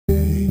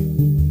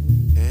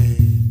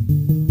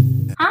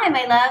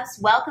loves,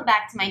 welcome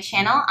back to my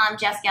channel. I'm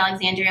Jessica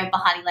Alexandria of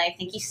Behatilife.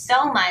 Thank you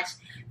so much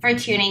for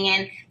tuning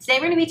in. Today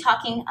we're going to be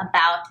talking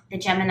about the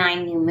Gemini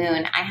new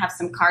moon. I have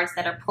some cards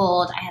that are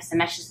pulled. I have some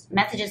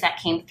messages that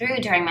came through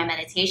during my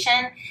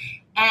meditation.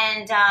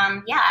 And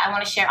yeah, I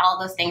want to share all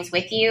of those things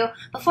with you.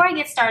 Before I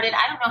get started,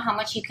 I don't know how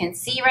much you can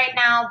see right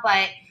now,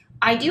 but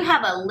I do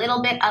have a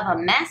little bit of a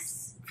mess.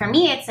 For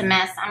me, it's a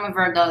mess. I'm a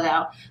Virgo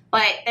though.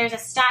 But there's a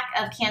stack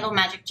of candle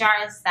magic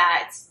jars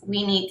that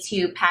we need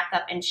to pack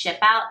up and ship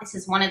out. This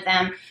is one of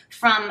them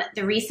from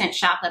the recent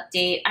shop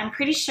update. I'm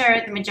pretty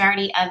sure the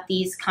majority of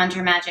these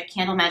Conjure Magic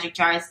candle magic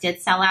jars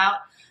did sell out.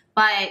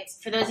 But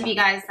for those of you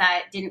guys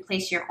that didn't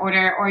place your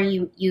order, or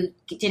you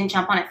didn't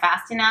jump on it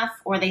fast enough,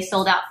 or they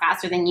sold out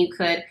faster than you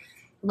could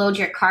load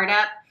your cart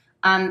up,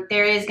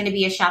 there is going to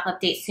be a shop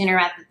update sooner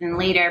rather than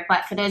later.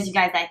 But for those of you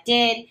guys that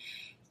did,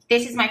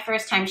 this is my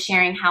first time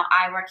sharing how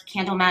I work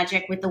candle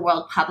magic with the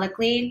world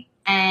publicly,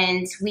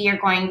 and we are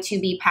going to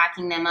be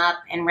packing them up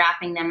and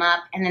wrapping them up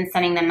and then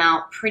sending them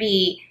out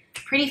pretty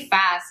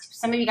fast.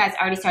 Some of you guys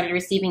already started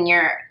receiving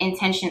your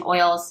intention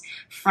oils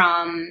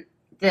from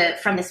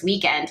this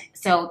weekend.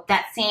 So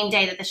that same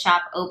day that the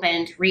shop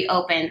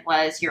reopened,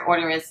 was your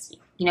order was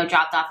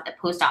dropped off at the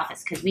post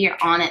office, because we are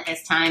on it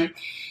this time.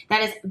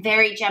 That is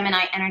very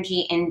Gemini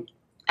energy, and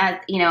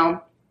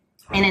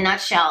in a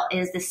nutshell,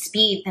 is the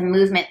speed, the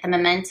movement, the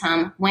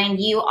momentum. When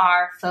you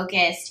are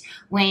focused,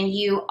 when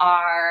you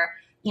are,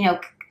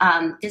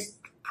 just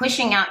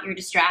pushing out your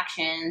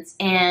distractions,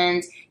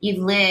 and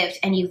you've lived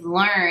and you've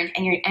learned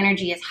and your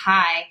energy is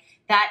high,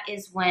 that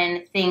is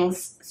when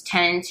things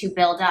tend to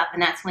build up,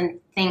 and that's when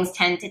things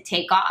tend to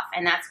take off,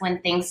 and that's when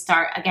things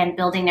start, again,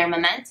 building their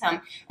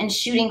momentum and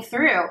shooting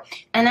through.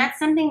 And that's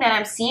something that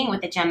I'm seeing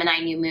with the Gemini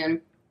new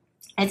moon.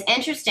 It's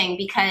interesting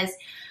because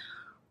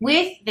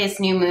with this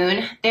new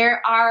moon,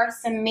 there are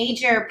some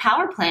major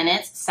power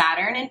planets,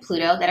 Saturn and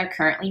Pluto, that are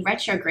currently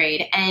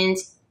retrograde, and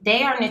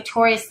they are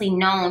notoriously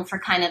known for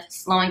kind of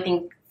slowing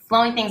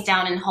things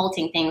down and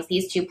halting things.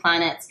 These two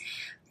planets,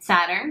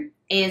 Saturn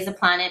is a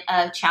planet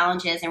of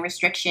challenges and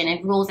restriction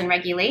and rules and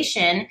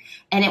regulation,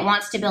 and it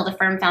wants to build a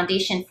firm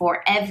foundation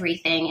for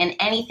everything and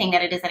anything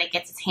that it is that it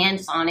gets its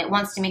hands on. It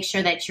wants to make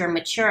sure that you're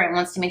mature. It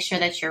wants to make sure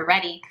that you're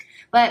ready.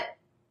 But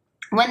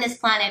when this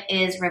planet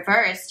is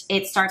reversed,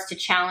 it starts to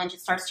challenge, it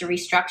starts to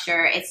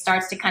restructure, it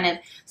starts to kind of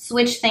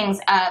switch things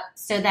up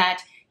so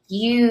that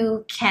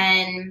you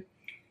can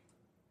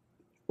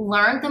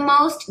learn the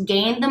most,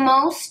 gain the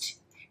most,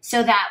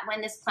 so that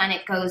when this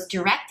planet goes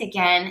direct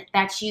again,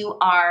 that you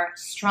are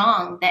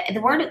strong. The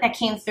word that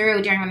came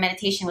through during my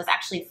meditation was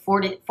actually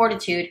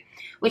fortitude,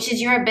 which is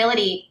your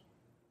ability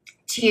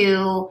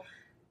to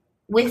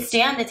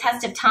withstand the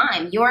test of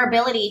time, your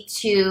ability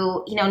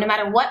to, no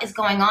matter what is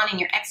going on in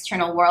your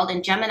external world.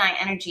 And Gemini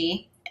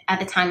energy at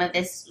the time of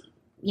this,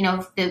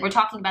 we're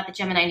talking about the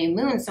Gemini new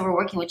moon, so we're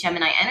working with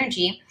Gemini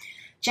energy.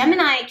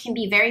 Gemini can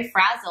be very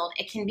frazzled.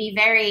 It can be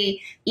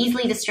very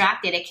easily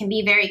distracted. It can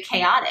be very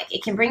chaotic.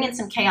 It can bring in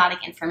some chaotic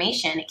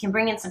information. It can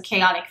bring in some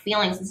chaotic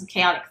feelings and some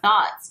chaotic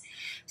thoughts.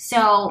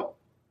 So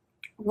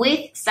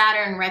with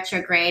Saturn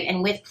retrograde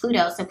and with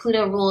Pluto, so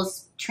Pluto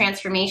rules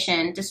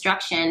transformation,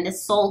 destruction, the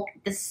soul,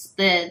 the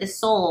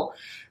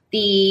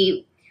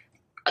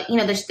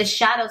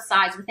shadow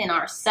sides within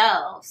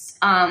ourselves,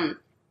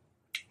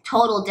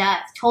 total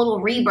death, total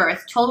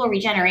rebirth, total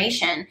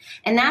regeneration.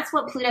 And that's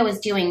what Pluto is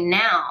doing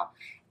now,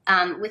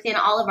 within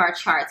all of our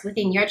charts,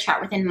 within your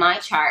chart, within my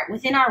chart,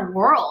 within our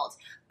world.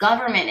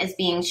 Government is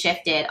being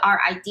shifted. Our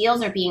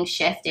ideals are being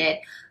shifted.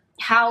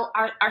 How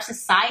our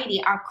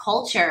society, our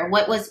culture,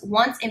 what was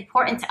once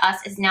important to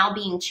us is now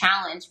being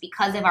challenged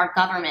because of our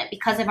government,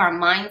 because of our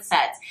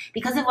mindsets,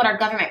 because of what our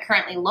government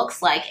currently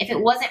looks like. If it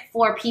wasn't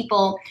for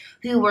people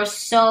who were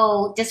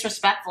so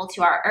disrespectful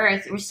to our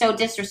earth, were so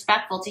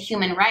disrespectful to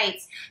human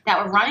rights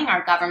that were running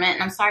our government,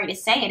 and I'm sorry to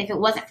say it, if it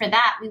wasn't for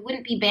that, we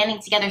wouldn't be banding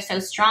together so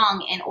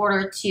strong in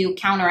order to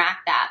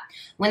counteract that.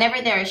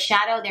 Whenever there is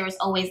shadow, there is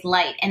always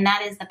light, and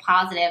that is the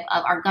positive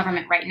of our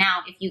government right now,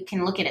 if you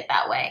can look at it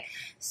that way.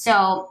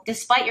 So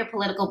despite your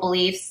political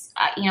beliefs,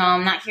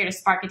 I'm not here to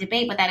spark a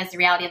debate, but that is the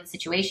reality of the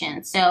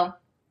situation. So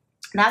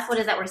that's what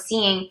it is that we're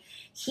seeing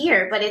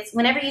here. But it's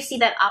whenever you see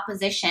that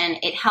opposition,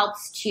 it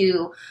helps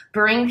to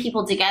bring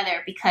people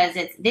together, because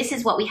this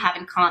is what we have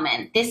in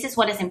common. This is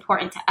what is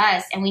important to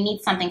us, and we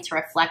need something to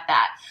reflect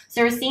that.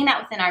 So we're seeing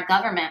that within our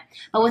government,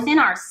 but within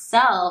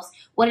ourselves,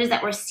 what it is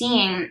that we're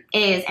seeing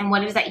is, and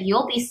what it is that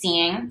you'll be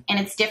seeing, and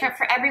it's different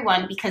for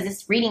everyone because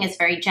this reading is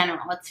very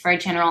general. It's for a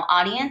general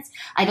audience.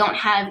 I don't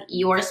have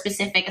your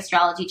specific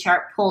astrology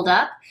chart pulled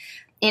up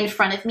in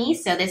front of me,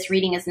 so this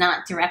reading is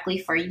not directly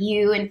for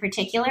you in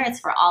particular. It's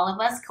for all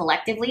of us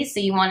collectively. So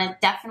you want to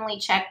definitely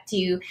check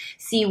to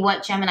see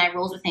what Gemini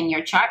rules within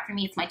your chart. For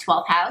me, it's my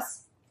 12th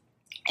house.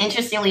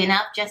 Interestingly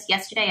enough, just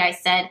yesterday I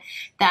said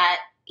that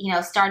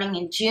starting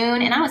in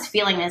June, and I was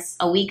feeling this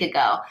a week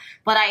ago,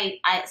 but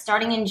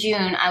starting in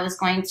June, I was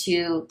going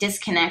to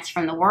disconnect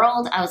from the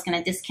world. I was going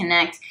to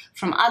disconnect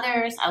from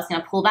others. I was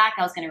going to pull back.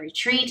 I was going to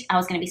retreat. I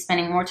was going to be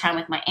spending more time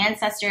with my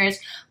ancestors,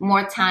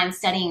 more time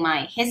studying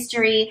my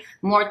history,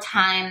 more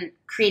time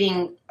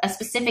creating a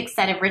specific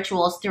set of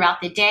rituals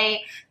throughout the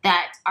day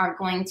that are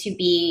going to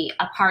be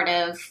a part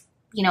of,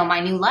 my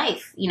new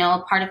life, a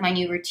part of my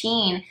new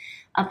routine,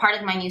 a part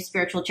of my new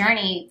spiritual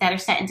journey that are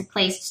set into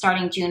place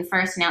starting June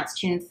 1st. Now it's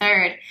June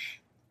 3rd.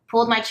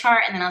 Pulled my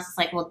chart, and then I was just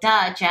like, well,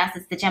 duh, Jess,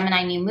 it's the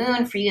Gemini new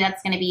moon. For you,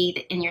 that's going to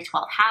be in your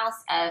 12th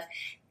house of,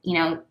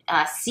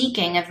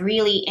 seeking, of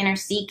really inner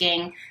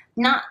seeking,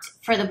 not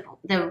for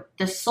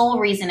the sole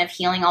reason of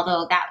healing,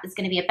 although that is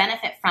going to be a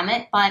benefit from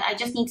it, but I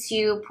just need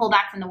to pull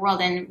back from the world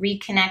and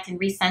reconnect and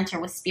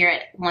recenter with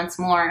spirit once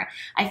more.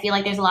 I feel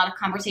like there's a lot of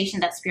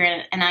conversations that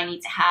spirit and I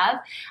need to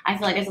have. I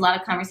feel like there's a lot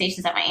of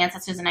conversations that my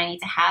ancestors and I need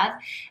to have.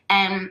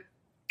 And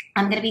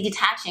I'm going to be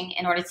detaching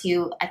in order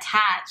to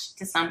attach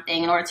to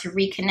something, in order to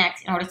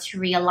reconnect, in order to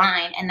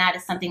realign. And that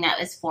is something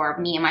that is for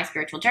me and my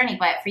spiritual journey,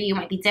 but for you it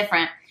might be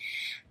different.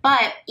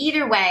 But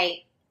either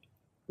way,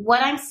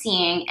 what I'm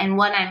seeing and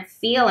what I'm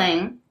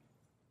feeling,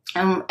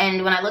 and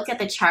when I looked at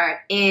the chart,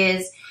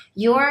 is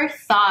your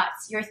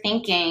thoughts, your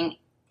thinking,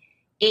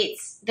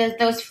 it's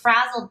those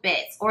frazzled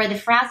bits or the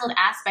frazzled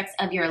aspects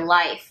of your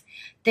life,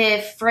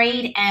 the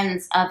frayed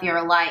ends of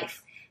your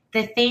life,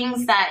 the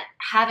things that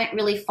haven't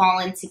really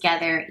fallen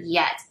together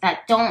yet,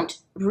 that don't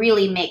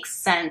really make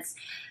sense.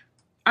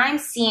 I'm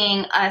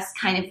seeing us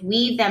kind of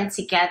weave them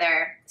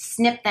together,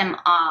 snip them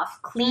off,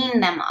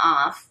 clean them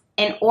off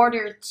in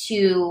order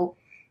to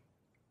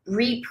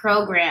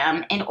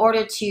reprogram, in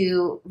order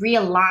to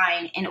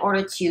realign, in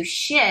order to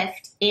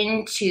shift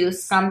into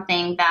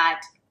something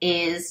that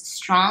is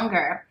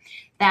stronger,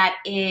 that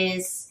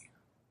is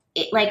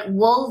like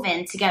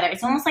woven together.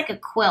 It's almost like a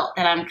quilt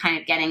that I'm kind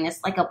of getting, this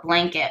like a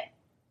blanket.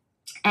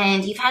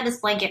 And you've had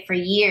this blanket for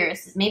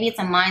years. Maybe it's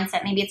a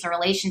mindset, maybe it's a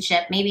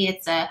relationship, maybe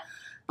it's a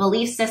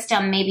belief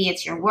system, maybe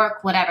it's your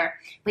work, whatever.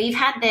 But you've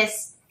had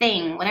this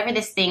thing, whatever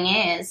this thing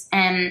is,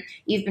 and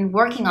you've been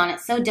working on it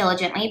so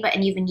diligently,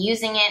 and you've been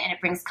using it and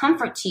it brings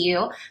comfort to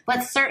you,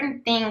 but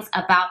certain things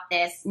about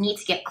this need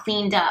to get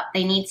cleaned up.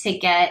 They need to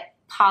get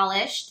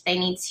polished.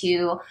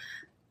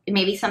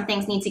 Maybe some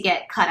things need to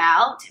get cut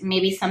out.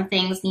 Maybe some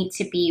things need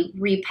to be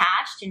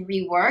repatched and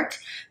reworked,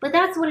 but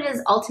that's what it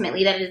is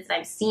ultimately that it is that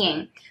I'm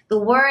seeing. The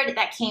word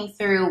that came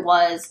through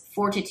was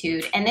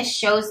fortitude, and this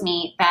shows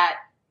me that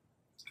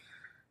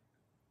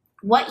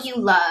what you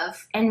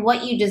love and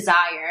what you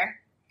desire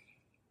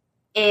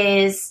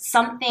is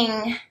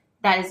something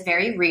that is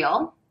very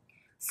real,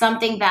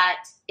 something that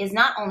is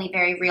not only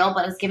very real,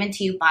 but is given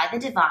to you by the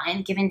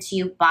divine, given to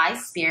you by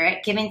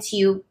spirit, given to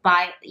you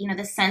by,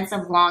 the sense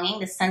of longing,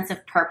 the sense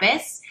of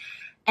purpose,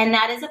 and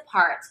that is a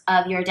part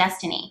of your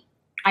destiny.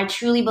 I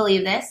truly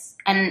believe this,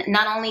 and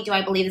not only do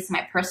I believe this in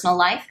my personal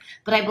life,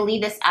 but I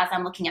believe this as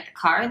I'm looking at the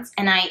cards,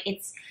 and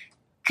it's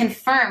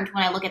confirmed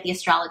when I look at the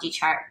astrology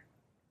chart.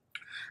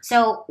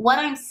 So what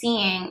I'm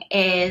seeing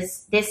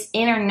is this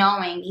inner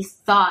knowing, these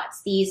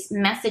thoughts, these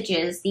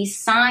messages, these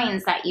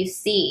signs that you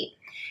see.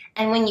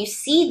 And when you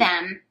see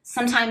them,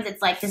 sometimes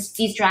it's like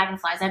these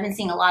dragonflies. I've been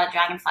seeing a lot of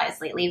dragonflies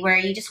lately where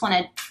you just want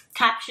to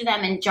capture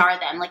them and jar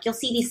them. Like you'll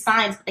see these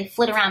signs, but they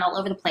flit around all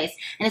over the place.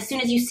 And as soon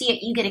as you see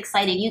it, you get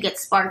excited, you get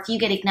sparked, you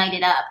get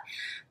ignited up.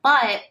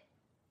 But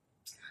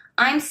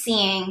I'm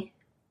seeing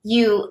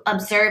you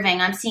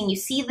observing, I'm seeing you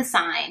see the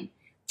sign,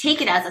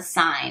 take it as a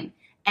sign,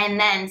 and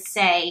then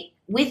say,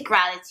 with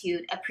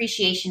gratitude,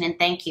 appreciation, and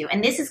thank you.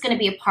 And this is going to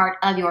be a part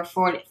of your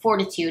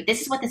fortitude.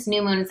 This is what this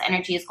new moon's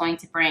energy is going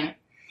to bring.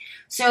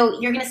 So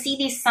you're going to see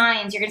these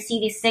signs, you're going to see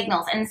these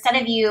signals, and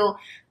instead of you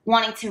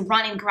wanting to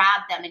run and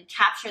grab them and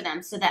capture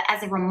them so that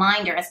as a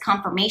reminder, as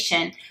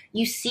confirmation,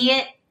 you see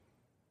it,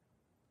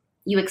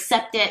 you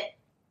accept it,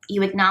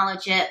 you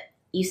acknowledge it,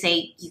 you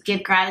say, you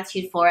give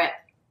gratitude for it,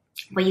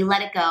 but you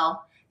let it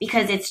go,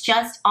 because it's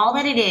just, all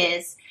that it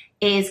is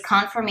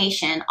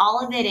confirmation.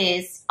 All of it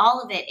is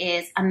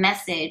a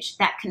message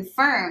that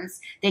confirms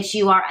that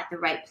you are at the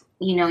right,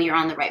 you're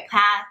on the right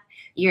path,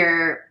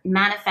 you're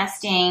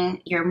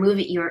manifesting, you're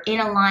moving, you're in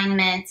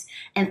alignment,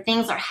 and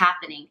things are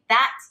happening.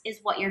 That is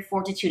what your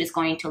fortitude is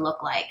going to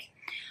look like.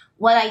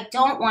 What I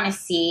don't want to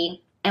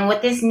see, and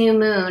what this new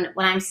moon,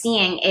 what I'm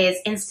seeing is,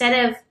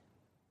 instead of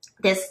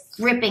this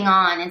ripping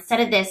on,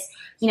 instead of this,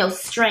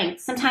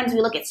 strength. Sometimes we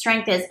look at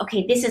strength as,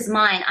 okay, this is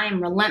mine. I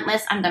am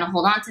relentless. I'm going to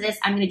hold on to this.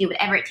 I'm going to do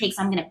whatever it takes.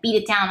 I'm going to beat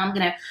it down. I'm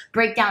going to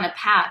break down a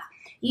path.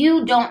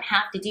 You don't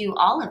have to do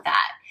all of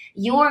that.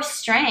 Your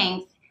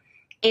strength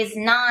is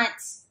not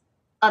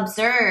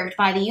observed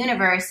by the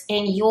universe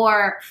in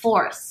your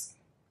force.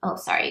 Oh,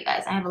 sorry, you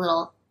guys. I have a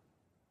little,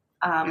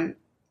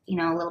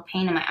 a little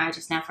pain in my eye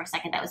just now for a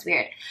second. That was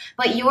weird.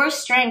 But your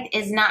strength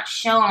is not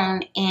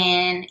shown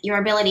in your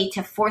ability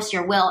to force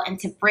your will and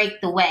to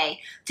break the way,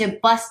 to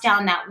bust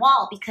down that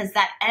wall, because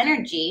that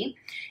energy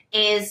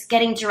is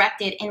getting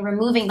directed in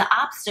removing the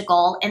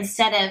obstacle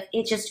instead of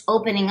it just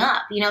opening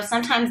up.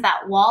 Sometimes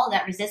that wall,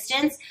 that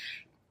resistance,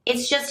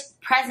 it's just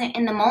present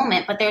in the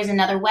moment, but there's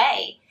another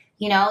way.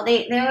 You know,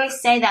 they always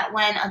say that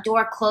when a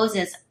door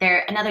closes,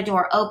 another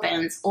door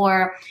opens,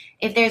 or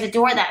if there's a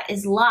door that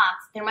is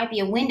locked, there might be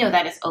a window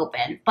that is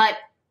open. But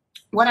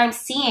what I'm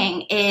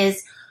seeing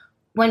is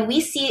when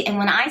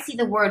I see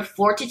the word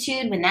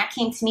fortitude, when that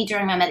came to me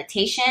during my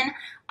meditation,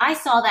 I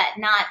saw that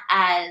not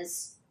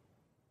as,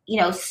 you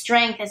know,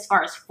 strength as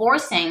far as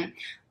forcing.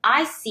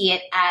 I see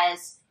it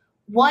as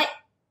what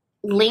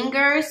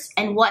lingers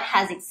and what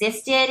has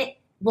existed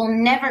will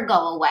never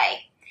go away.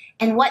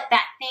 And what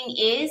that thing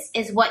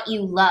is what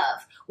you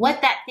love.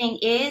 What that thing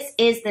is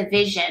the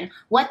vision.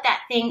 What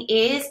that thing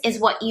is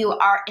what you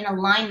are in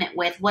alignment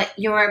with, what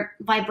you're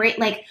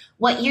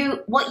what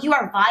you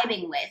are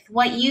vibing with,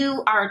 what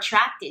you are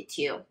attracted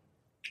to.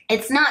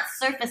 It's not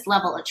surface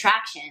level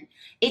attraction.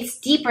 It's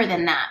deeper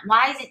than that.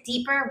 Why is it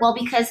deeper? Well,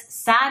 because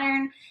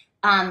Saturn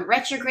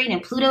retrograde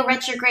and Pluto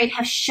retrograde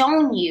have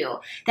shown you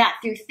that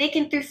through thick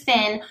and through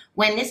thin,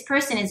 when this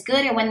person is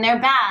good or when they're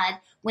bad,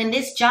 when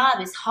this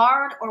job is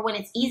hard or when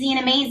it's easy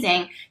and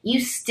amazing, you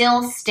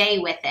still stay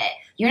with it.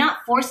 You're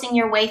not forcing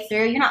your way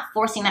through. You're not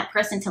forcing that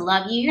person to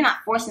love you. You're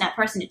not forcing that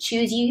person to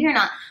choose you. You're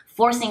not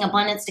forcing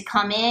abundance to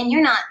come in.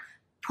 You're not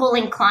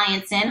pulling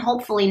clients in.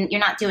 Hopefully you're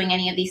not doing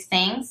any of these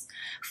things.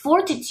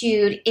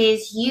 Fortitude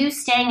is you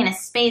staying in a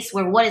space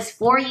where what is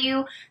for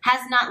you has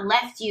not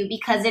left you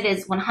because it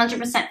is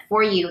 100%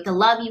 for you. The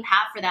love you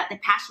have for that, the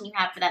passion you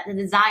have for that, the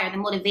desire, the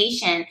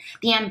motivation,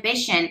 the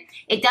ambition,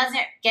 it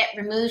doesn't get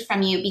removed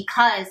from you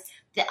because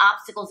the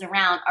obstacles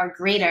around are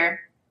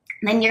greater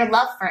than your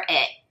love for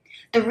it.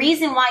 The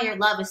reason why your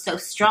love is so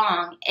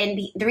strong and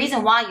the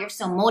reason why you're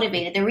so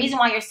motivated, the reason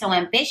why you're so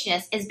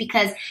ambitious is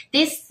because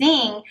this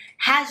thing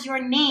has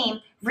your name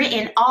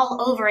written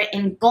all over it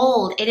in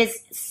gold. It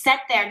is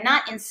set there,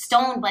 not in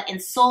stone, but in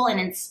soul and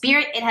in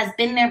spirit. It has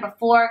been there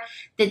before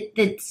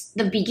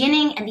the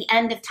beginning and the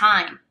end of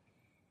time.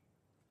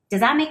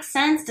 Does that make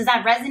sense? Does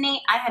that resonate?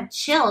 I have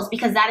chills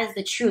because that is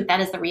the truth. That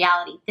is the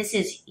reality. This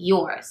is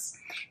yours.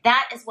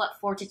 That is what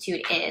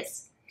fortitude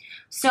is.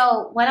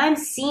 So what I'm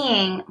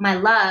seeing, my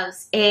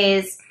loves,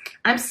 is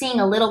I'm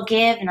seeing a little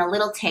give and a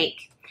little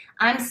take.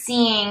 I'm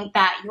seeing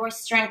that your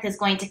strength is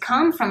going to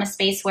come from a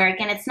space where,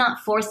 again, it's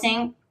not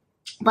forcing,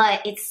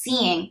 but it's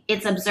seeing,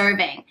 it's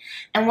observing.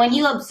 And when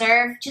you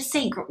observe, just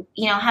say,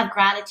 you know, have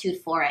gratitude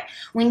for it.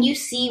 When you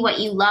see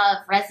what you love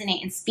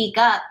resonate and speak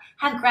up,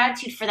 have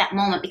gratitude for that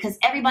moment because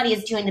everybody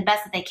is doing the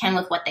best that they can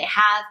with what they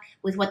have,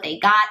 with what they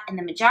got, and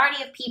the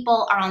majority of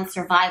people are on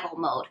survival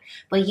mode.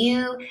 But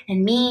you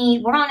and me,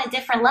 we're on a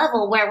different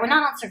level where we're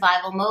not on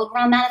survival mode,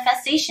 we're on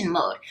manifestation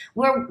mode.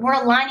 We're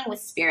aligning with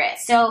spirit.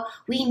 So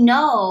we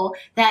know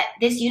that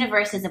this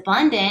universe is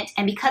abundant,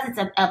 and because it's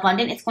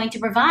abundant, it's going to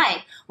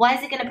provide. Why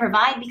is it going to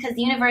provide? Because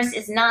the universe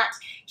is not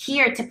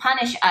here to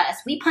punish us.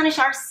 We punish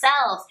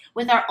ourselves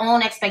with our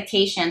own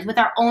expectations, with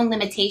our own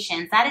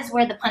limitations. That is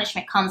where the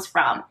punishment comes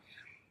from.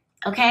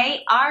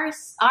 Okay, our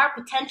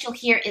potential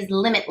here is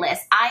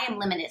limitless. I am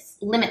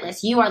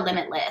limitless. You are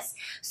limitless.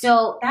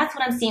 So that's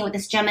what I'm seeing with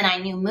this Gemini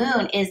new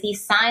moon is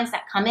these signs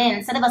that come in.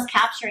 Instead of us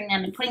capturing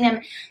them and putting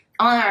them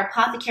on our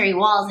apothecary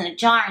walls in a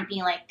jar and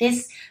being like,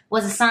 this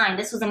was a sign,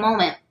 this was a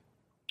moment.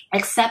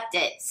 Accept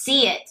it,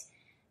 see it.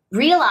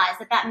 Realize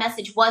that that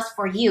message was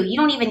for you. You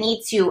don't even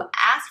need to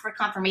ask for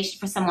confirmation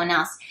for someone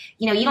else.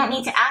 You know, you don't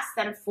need to ask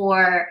them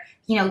for,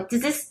 you know,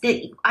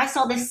 I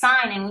saw this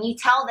sign, and when you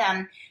tell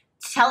them,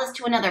 tell this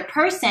to another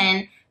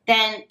person,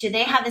 then do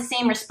they have the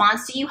same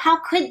response to you? How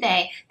could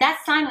they? That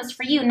sign was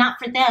for you, not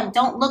for them.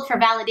 Don't look for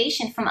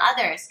validation from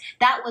others.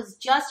 That was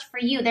just for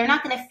you. They're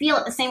not going to feel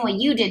it the same way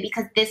you did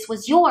because this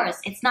was yours.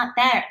 It's not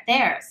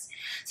theirs.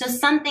 So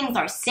some things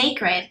are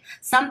sacred.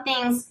 Some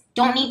things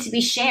don't need to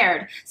be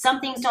shared. Some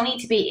things don't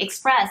need to be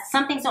expressed.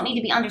 Some things don't need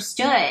to be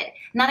understood.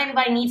 Not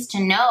everybody needs to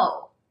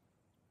know.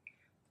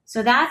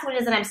 So that's what it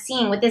is that I'm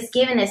seeing. With this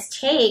give and this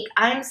take,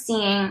 I'm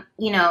seeing,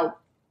 you know,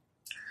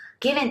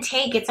 give and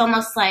take. It's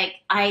almost like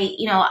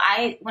when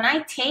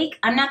I take,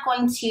 I'm not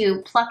going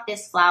to pluck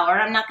this flower.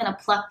 I'm not going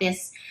to pluck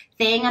this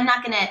thing. I'm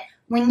not going to,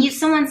 when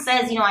someone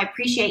says, you know, I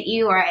appreciate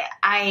you, or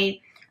I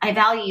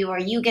value you, or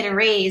you get a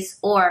raise,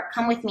 or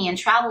come with me and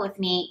travel with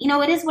me, you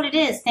know, it is what it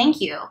is.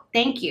 Thank you.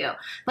 Thank you.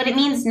 But it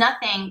means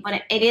nothing,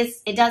 but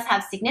it does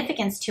have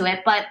significance to it,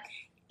 but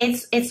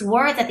it's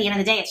words at the end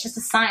of the day. It's just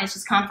a sign. It's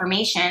just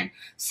confirmation.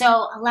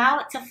 So allow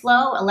it to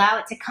flow, allow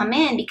it to come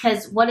in,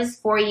 because what is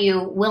for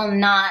you will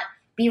not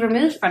be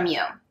removed from you.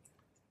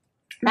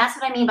 That's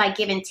what I mean by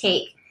give and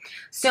take.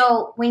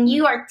 So when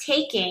you are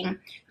taking,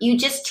 you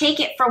just take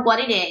it for what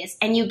it is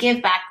and you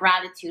give back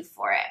gratitude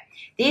for it.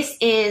 This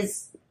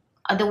is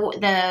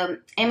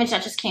the image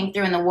that just came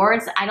through in the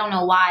words. I don't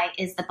know why,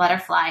 is the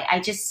butterfly.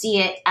 I just see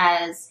it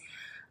as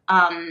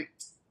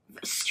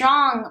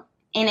strong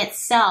in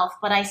itself,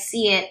 but I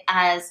see it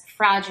as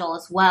fragile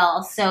as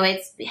well. So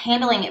it's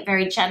handling it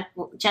very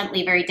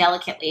gently, very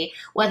delicately,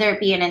 whether it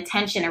be an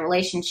intention, a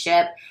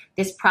relationship,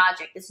 this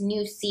project, this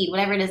new seed,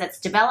 whatever it is that's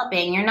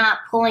developing. You're not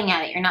pulling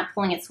at it. You're not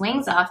pulling its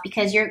wings off,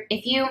 because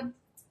if you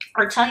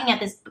or tugging at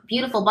this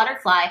beautiful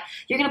butterfly,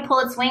 you're going to pull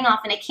its wing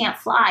off and it can't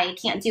fly.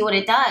 It can't do what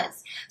it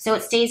does. So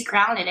it stays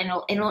grounded and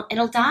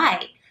it'll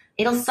die.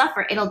 It'll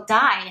suffer. It'll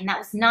die. And that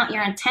was not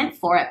your intent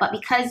for it. But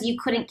because you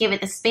couldn't give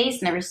it the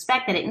space and the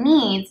respect that it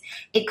needs,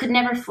 it could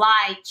never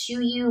fly,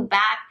 chew you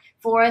back,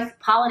 forth,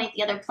 pollinate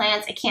the other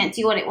plants. It can't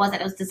do what it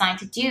was designed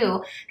to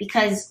do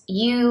because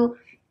you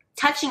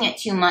touching it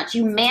too much,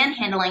 you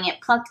manhandling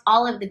it, plucked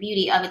all of the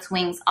beauty of its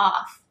wings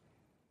off.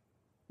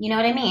 You know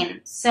what I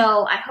mean?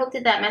 So I hope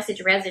that that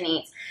message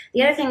resonates.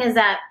 The other thing is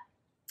that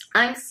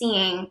I'm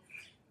seeing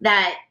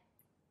that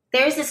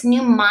there's this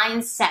new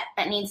mindset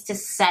that needs to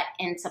set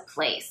into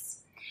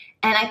place.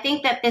 And I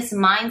think that this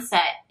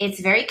mindset, it's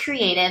very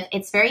creative,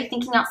 it's very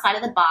thinking outside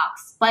of the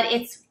box, but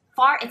it's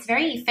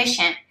very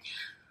efficient.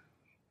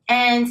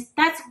 And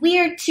that's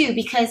weird too,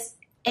 because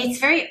it's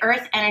very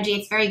earth energy,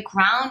 it's very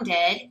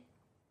grounded.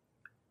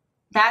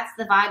 That's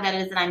the vibe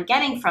that I'm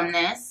getting from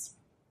this.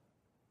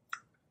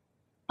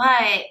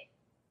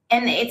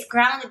 And it's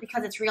grounded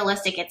because it's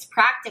realistic, it's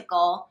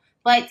practical,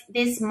 but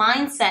this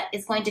mindset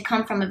is going to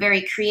come from a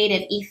very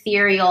creative,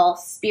 ethereal,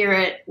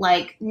 spirit,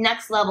 like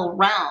next level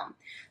realm.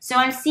 So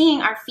I'm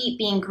seeing our feet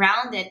being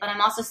grounded, but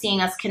I'm also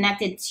seeing us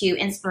connected to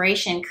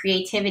inspiration,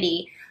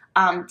 creativity,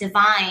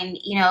 divine,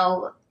 you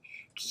know,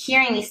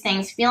 hearing these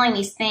things, feeling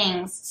these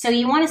things. So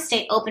you want to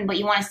stay open, but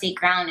you want to stay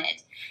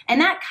grounded. And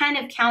that kind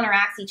of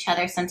counteracts each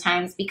other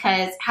sometimes,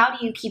 because how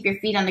do you keep your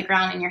feet on the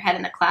ground and your head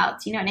in the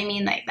clouds? You know what I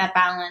mean? Like that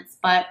balance.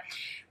 But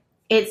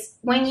it's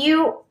when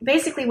you,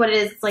 basically what it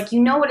is, it's like,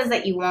 you know what it is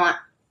that you want.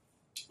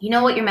 You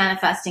know what you're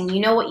manifesting.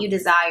 You know what you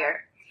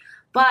desire.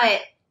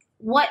 But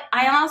what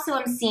I also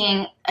am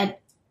seeing,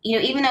 you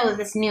know, even though with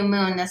this new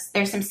moon,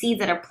 there's some seeds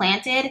that are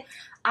planted,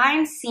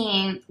 I'm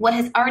seeing what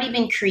has already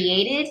been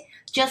created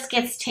just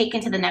gets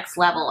taken to the next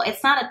level.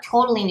 It's not a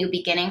totally new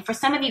beginning. For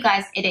some of you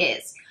guys, it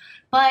is.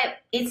 But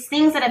it's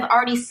things that have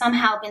already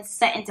somehow been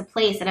set into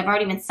place, that have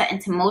already been set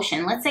into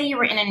motion. Let's say you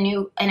were in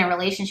a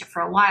relationship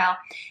for a while,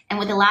 and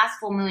with the last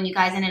full moon, you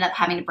guys ended up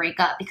having to break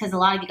up, because a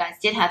lot of you guys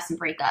did have some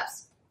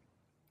breakups.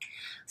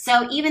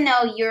 So even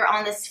though you're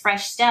on this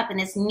fresh step in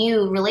this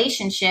new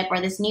relationship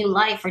or this new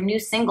life or new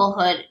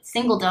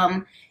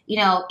singledom, you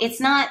know,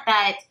 it's not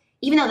that,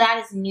 even though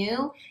that is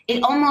new,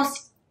 it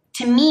almost,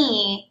 to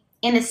me,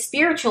 in the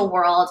spiritual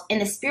world, in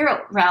the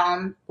spirit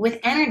realm, with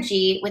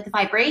energy, with the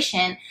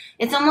vibration,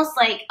 it's almost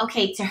like,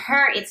 okay, to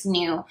her it's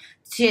new,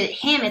 to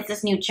him it's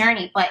this new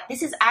journey, but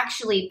this has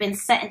actually been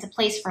set into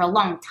place for a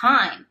long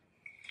time.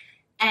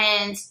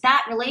 And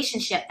that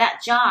relationship,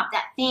 that job,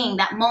 that thing,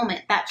 that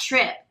moment, that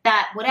trip,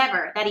 that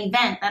whatever, that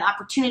event, that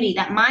opportunity,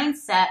 that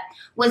mindset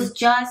was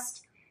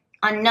just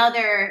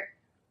another,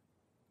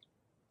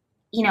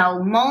 you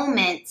know,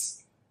 moment,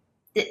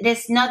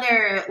 this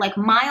another like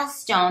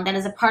milestone that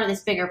is a part of this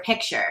bigger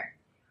picture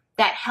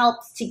that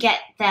helps to get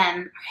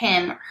them,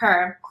 him,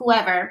 her,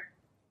 whoever,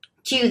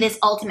 to this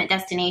ultimate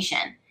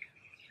destination.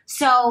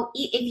 So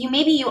if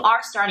maybe you are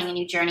starting a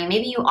new journey,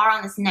 maybe you are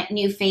on this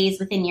new phase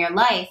within your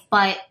life,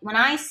 but when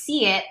I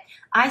see it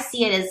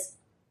as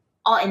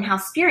all in how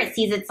spirit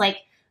sees it, it's like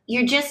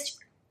you're just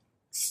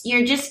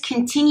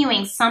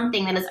continuing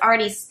something that has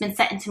already been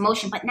set into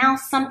motion, but now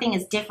something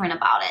is different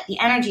about it. The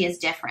energy is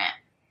different.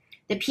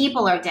 The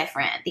people are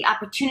different. The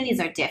opportunities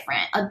are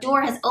different. A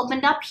door has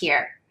opened up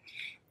here.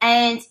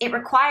 And it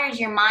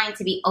requires your mind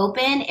to be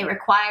open. It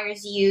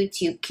requires you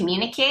to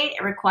communicate.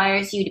 It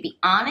requires you to be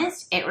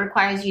honest. It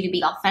requires you to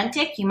be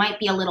authentic. You might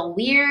be a little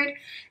weird.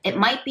 It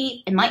might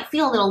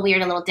feel a little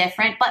weird, a little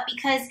different, but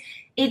because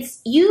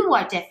you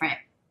are different.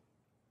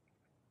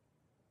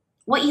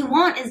 What you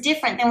want is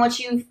different than what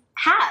you've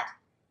had.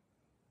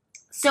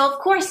 So of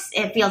course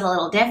it feels a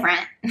little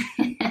different.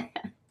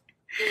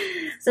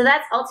 So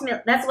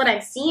that's what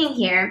I'm seeing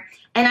here.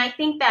 And I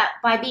think that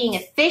by being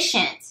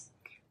efficient,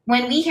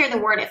 when we hear the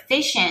word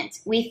efficient,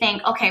 we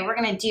think, okay, we're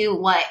going to do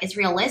what is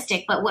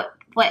realistic. But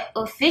what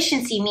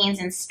efficiency means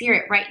in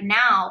spirit right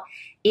now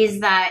is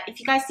that, if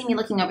you guys see me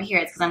looking over here,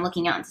 it's because I'm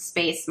looking out into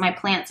space. My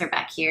plants are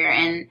back here,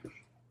 and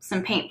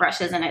some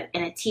paintbrushes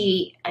and a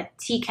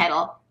tea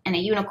kettle and a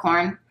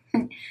unicorn.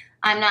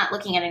 I'm not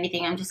looking at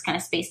anything. I'm just kind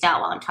of spaced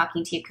out while I'm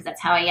talking to you, because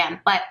that's how I am.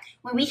 But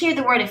when we hear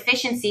the word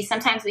efficiency,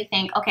 sometimes we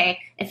think, okay,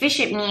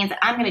 efficient means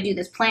I'm going to do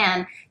this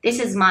plan. This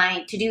is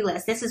my to-do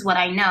list. This is what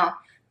I know.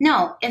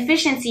 No,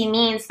 efficiency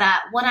means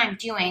that what I'm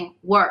doing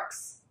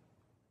works.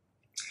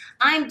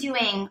 I'm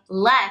doing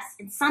less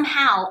and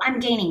somehow I'm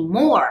gaining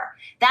more.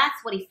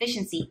 That's what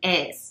efficiency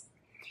is.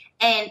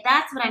 And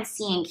that's what I'm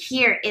seeing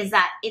here, is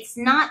that it's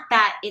not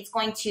that it's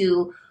going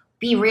to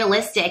be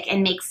realistic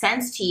and make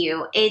sense to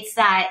you. It's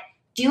that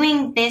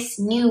doing this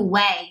new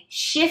way,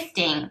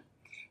 shifting,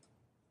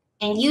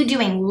 and you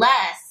doing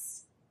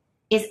less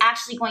is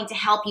actually going to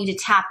help you to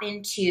tap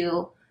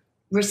into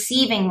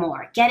receiving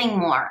more, getting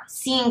more,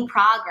 seeing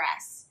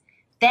progress,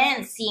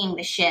 then seeing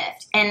the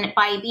shift. And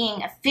by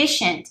being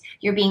efficient,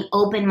 you're being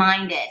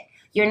open-minded.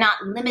 You're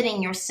not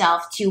limiting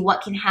yourself to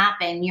what can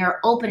happen. You're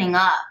opening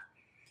up.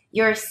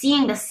 You're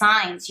seeing the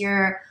signs.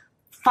 You're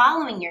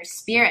following your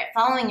spirit,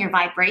 following your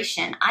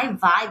vibration. I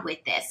vibe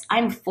with this.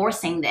 I'm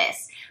forcing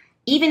this.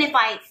 even if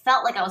I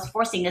felt like I was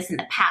forcing this in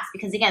the past,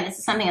 because again, this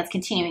is something that's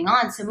continuing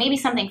on. So maybe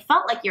something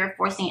felt like you were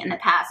forcing it in the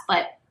past,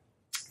 but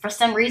for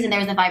some reason there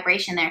was a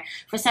vibration there.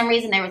 For some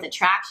reason there was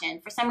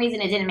attraction. For some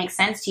reason it didn't make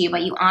sense to you,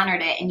 but you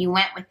honored it and you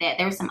went with it.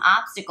 There were some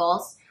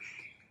obstacles,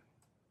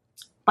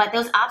 but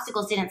those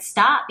obstacles didn't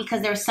stop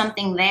because there was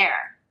something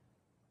there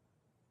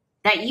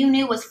that you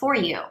knew was for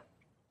you.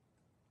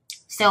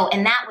 So,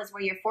 and that was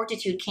where your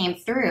fortitude came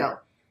through,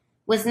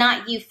 was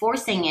not you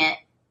forcing it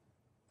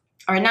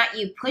or not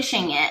you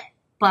pushing it,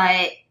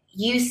 but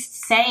you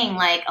saying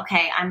like,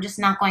 okay, I'm just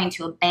not going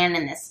to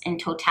abandon this in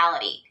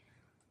totality.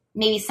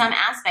 Maybe some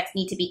aspects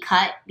need to be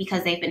cut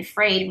because they've been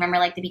frayed. Remember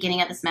like the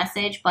beginning of this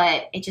message,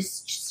 but it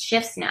just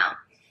shifts now.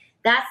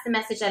 That's the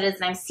message that is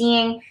that I'm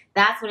seeing.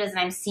 That's what it is that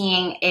I'm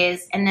seeing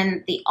is, and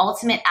then the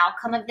ultimate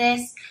outcome of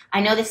this,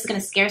 I know this is going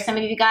to scare some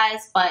of you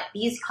guys, but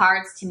these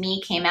cards to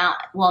me came out,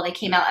 well, they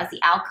came out as the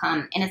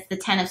outcome, and it's the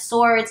 10 of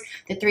Swords,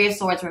 the 3 of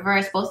Swords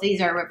reversed. Both of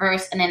these are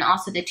reversed, and then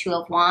also the 2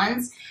 of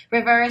Wands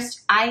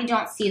reversed. I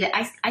don't see that.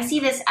 I see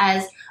this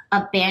as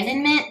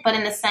abandonment, but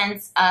in the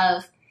sense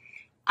of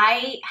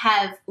I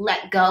have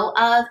let go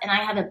of and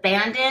I have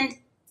abandoned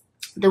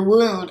the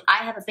wound. I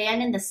have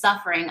abandoned the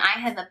suffering. I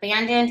have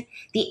abandoned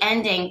the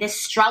ending, this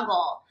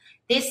struggle,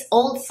 this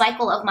old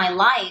cycle of my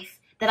life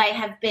that I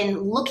have been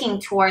looking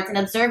towards and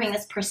observing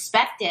this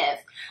perspective.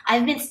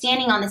 I've been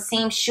standing on the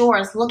same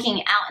shores,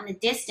 looking out in the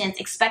distance,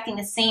 expecting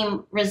the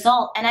same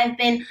result, and I've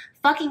been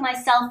fucking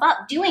myself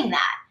up doing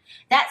that.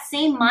 That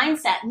same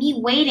mindset, me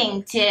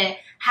waiting to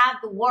have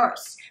the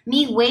worst,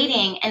 me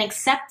waiting and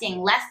accepting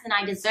less than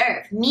I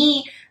deserve,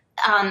 me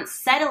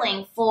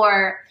settling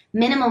for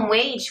minimum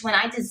wage when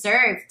I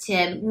deserve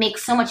to make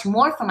so much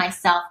more for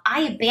myself.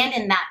 I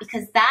abandoned that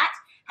because that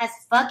has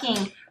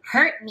fucking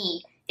hurt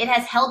me. It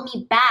has held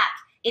me back.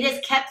 It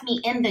has kept me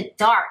in the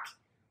dark.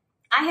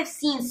 I have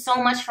seen so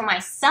much for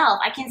myself.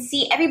 I can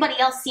see everybody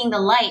else seeing the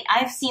light.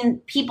 I've seen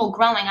people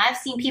growing. I've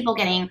seen people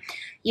getting,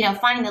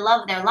 finding the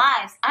love of their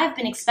lives. I've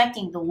been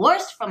expecting the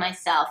worst for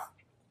myself.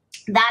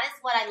 That is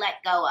what I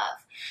let go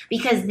of.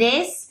 Because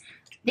this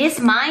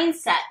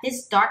mindset,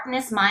 this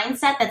darkness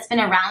mindset that's been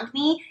around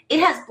me,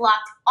 it has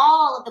blocked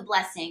all of the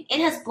blessing.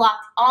 It has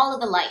blocked all of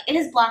the light. It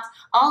has blocked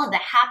all of the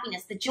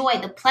happiness, the joy,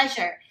 the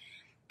pleasure,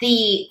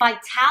 the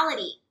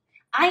vitality.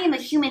 I am a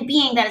human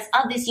being that is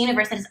of this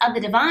universe, that is of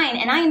the divine,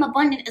 and I am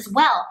abundant as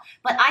well.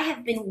 But I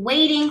have been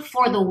waiting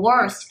for the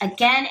worst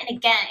again and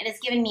again. It has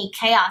given me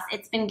chaos.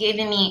 It's been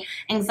giving me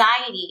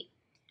anxiety.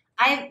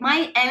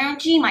 My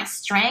energy, my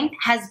strength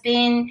has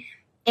been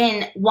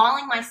in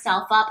walling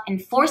myself up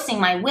and forcing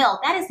my will.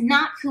 That is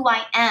not who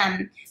I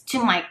am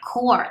to my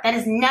core. That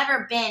has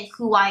never been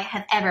who I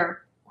have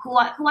ever, who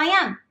I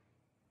am.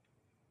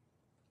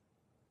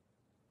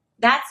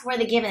 That's where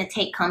the give and the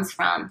take comes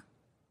from.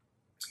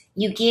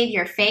 You give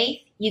your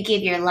faith, you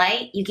give your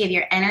light, you give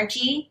your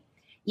energy,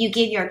 you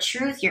give your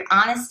truth, your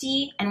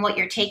honesty, and what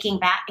you're taking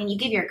back, and you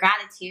give your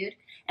gratitude,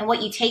 and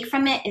what you take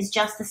from it is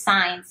just the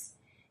signs.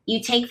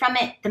 You take from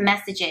it the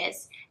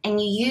messages,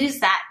 and you use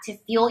that to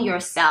fuel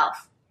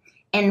yourself.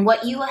 And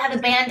what you have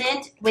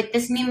abandoned with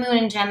this new moon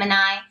in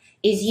Gemini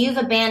is you've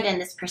abandoned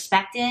this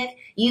perspective,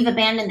 you've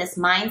abandoned this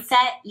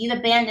mindset, you've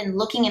abandoned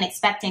looking and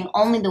expecting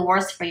only the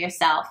worst for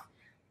yourself.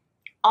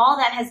 All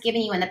that has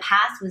given you in the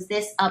past was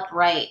this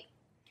upright.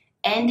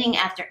 Ending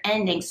after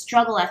ending,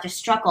 struggle after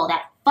struggle,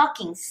 that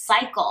fucking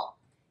cycle.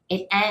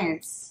 It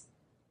ends.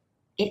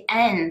 It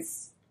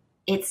ends.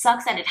 It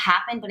sucks that it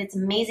happened, but it's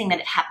amazing that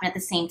it happened at the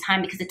same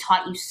time because it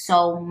taught you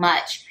so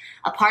much.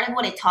 A part of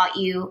what it taught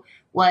you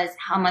was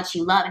how much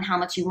you love and how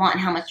much you want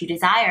and how much you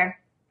desire.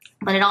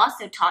 But it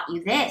also taught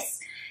you this.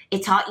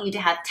 It taught you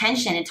to have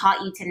tension. It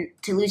taught you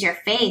to lose your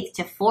faith,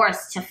 to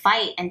force, to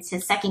fight, and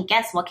to second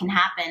guess what can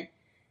happen.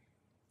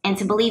 And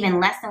to believe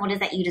in less than what it is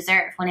that you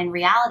deserve, when in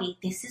reality,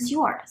 this is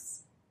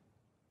yours.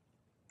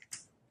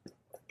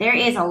 There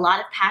is a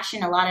lot of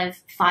passion, a lot of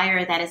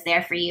fire that is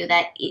there for you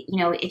that,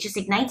 it just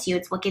ignites you.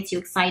 It's what gets you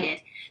excited.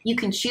 You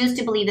can choose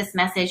to believe this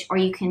message or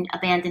you can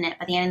abandon it.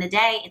 But at the end of the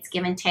day, it's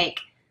give and take.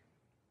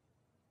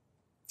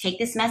 Take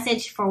this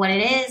message for what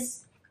it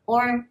is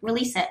or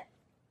release it.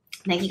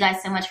 Thank you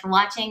guys so much for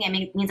watching.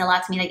 It means a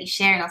lot to me that you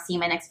share, and I'll see you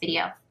in my next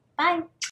video. Bye.